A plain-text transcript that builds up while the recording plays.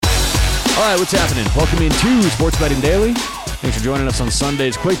All right, what's happening? Welcome into Sports Betting Daily. Thanks for joining us on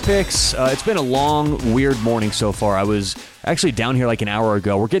Sunday's Quick Picks. It's been a long, weird morning so far. I was actually down here like an hour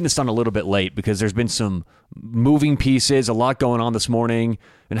ago. We're getting this done a little bit late because there's been some moving pieces, a lot going on this morning.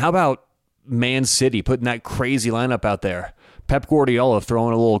 And how about Man City putting that crazy lineup out there? Pep Guardiola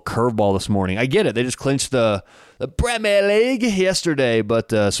throwing a little curveball this morning. I get it. They just clinched the Premier League yesterday,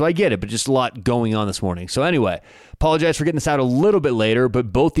 but so I get it, but just a lot going on this morning. So anyway, apologize for getting this out a little bit later,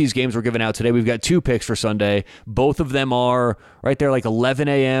 but both these games were given out today. We've got two picks for Sunday. Both of them are right there like 11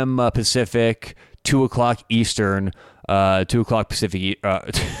 a.m. Pacific, 2 o'clock Eastern. 2 o'clock Pacific,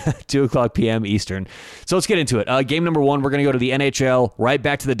 2 o'clock p.m. Eastern. So let's get into it. Game number one, we're going to go to the NHL, right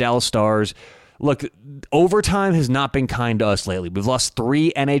back to the Dallas Stars. Look, overtime has not been kind to us lately. We've lost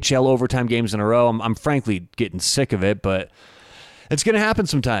 3 NHL overtime games in a row. I'm frankly getting sick of it, but it's going to happen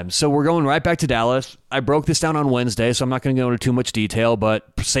sometimes. So we're going right back to Dallas. I broke this down on Wednesday, so I'm not going to go into too much detail, but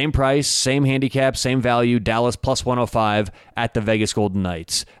same price, same handicap, same value, Dallas plus 105 at the Vegas Golden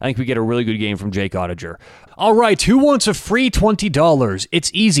Knights. I think we get a really good game from Jake Oettinger. All right, who wants a free $20? It's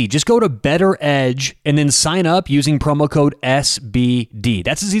easy. Just go to Better Edge and then sign up using promo code SBD.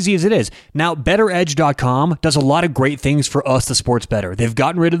 That's as easy as it is. Now, BetterEdge.com does a lot of great things for us, the sports bettor. They've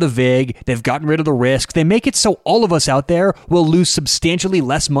gotten rid of the VIG. They've gotten rid of the risk. They make it so all of us out there will lose substantially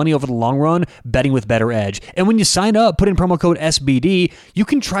less money over the long run betting with Better Edge. And when you sign up, put in promo code SBD, you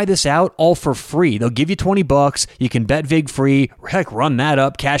can try this out all for free. They'll give you $20. You can bet VIG free. Heck, run that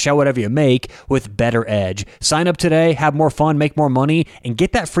up, cash out whatever you make with Better Edge. Sign up today, have more fun, make more money, and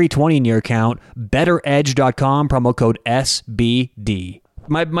get that free 20 in your account. BetterEdge.com, promo code SBD.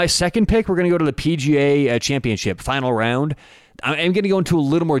 My second pick, we're going to go to the PGA Championship final round. I'm going to go into a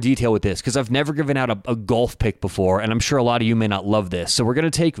little more detail with this because I've never given out a golf pick before, and I'm sure a lot of you may not love this. So we're going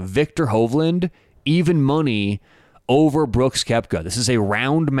to take Viktor Hovland, even money, over Brooks Koepka. This is a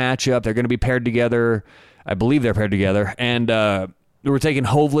round matchup. They're going to be paired together. I believe they're paired together. And we're taking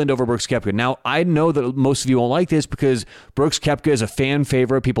Hovland over Brooks Koepka. Now, I know that most of you won't like this because Brooks Koepka is a fan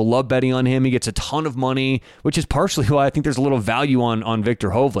favorite. People love betting on him. He gets a ton of money, which is partially why I think there's a little value on Viktor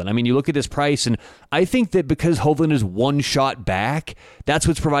Hovland. I mean, you look at this price, and I think that because Hovland is one shot back, that's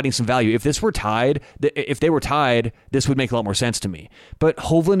what's providing some value. If they were tied, this would make a lot more sense to me. But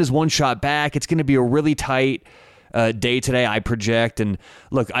Hovland is one shot back. It's going to be a really tight day today, I project. And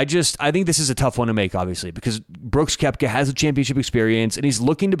look, I think this is a tough one to make, obviously, because Brooks Koepka has a championship experience and he's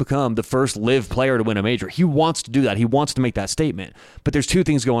looking to become the first live player to win a major. He wants to do that. He wants to make that statement. But there's two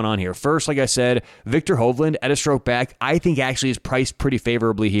things going on here. First, like I said, Viktor Hovland at a stroke back, I think actually is priced pretty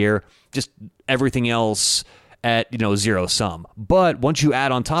favorably here. Just everything else at, zero sum. But once you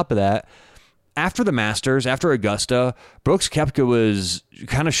add on top of that, after the Masters, after Augusta, Brooks Koepka was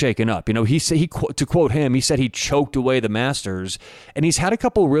kind of shaken up. He said, to quote him, he said he choked away the Masters, and he's had a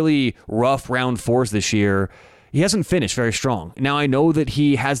couple really rough round fours this year. He hasn't finished very strong. Now, I know that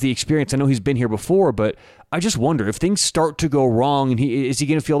he has the experience. I know he's been here before, but I just wonder if things start to go wrong, and is he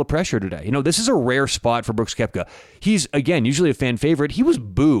going to feel the pressure today? This is a rare spot for Brooks Koepka. He's, again, usually a fan favorite. He was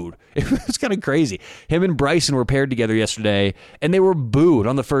booed. It was kind of crazy. Him and Bryson were paired together yesterday, and they were booed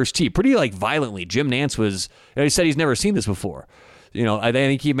on the first tee pretty violently. Jim Nantz was, he said he's never seen this before. I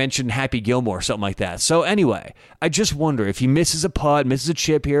think he mentioned Happy Gilmore, something like that. So anyway, I just wonder if he misses a putt, misses a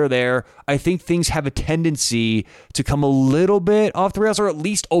chip here or there, I think things have a tendency to come a little bit off the rails, or at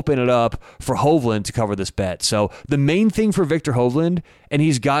least open it up for Hovland to cover this bet. So the main thing for Viktor Hovland, and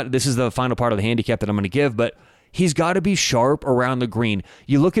this is the final part of the handicap that I'm going to give, but he's got to be sharp around the green.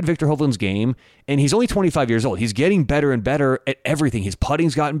 You look at Viktor Hovland's game, and he's only 25 years old. He's getting better and better at everything. His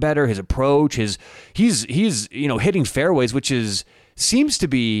putting's gotten better, his approach, he's hitting fairways, which seems to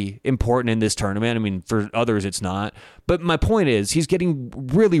be important in this tournament. I mean, for others, it's not. But my point is, he's getting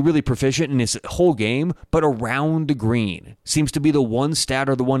really, really proficient in his whole game, but around the green seems to be the one stat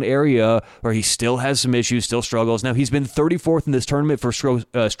or the one area where he still has some issues, still struggles. Now, he's been 34th in this tournament for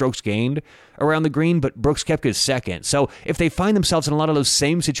strokes gained around the green, but Brooks Koepka is second. So if they find themselves in a lot of those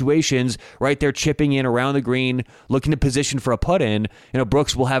same situations, right there chipping in around the green, looking to position for a putt-in,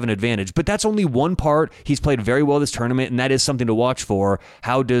 Brooks will have an advantage. But that's only one part. He's played very well this tournament, and that is something to watch for.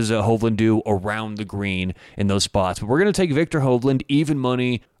 How does Hovland do around the green in those spots? But we're going to take Viktor Hovland, even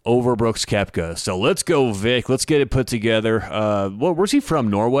money, over Brooks Koepka. So let's go, Vic. Let's get it put together. Where's he from?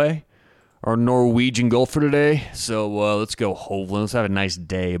 Norway? Our Norwegian golfer today. So let's go Hovland. Let's have a nice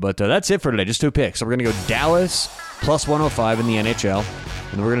day. But that's it for today. Just two picks. So we're going to go Dallas plus 105 in the NHL.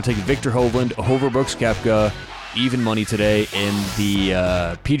 And then we're going to take Viktor Hovland over Brooks Koepka, even money today in the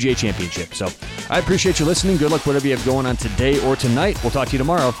PGA Championship. So I appreciate you listening. Good luck whatever you have going on today or tonight. We'll talk to you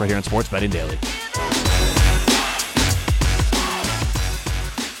tomorrow right here on Sports Betting Daily.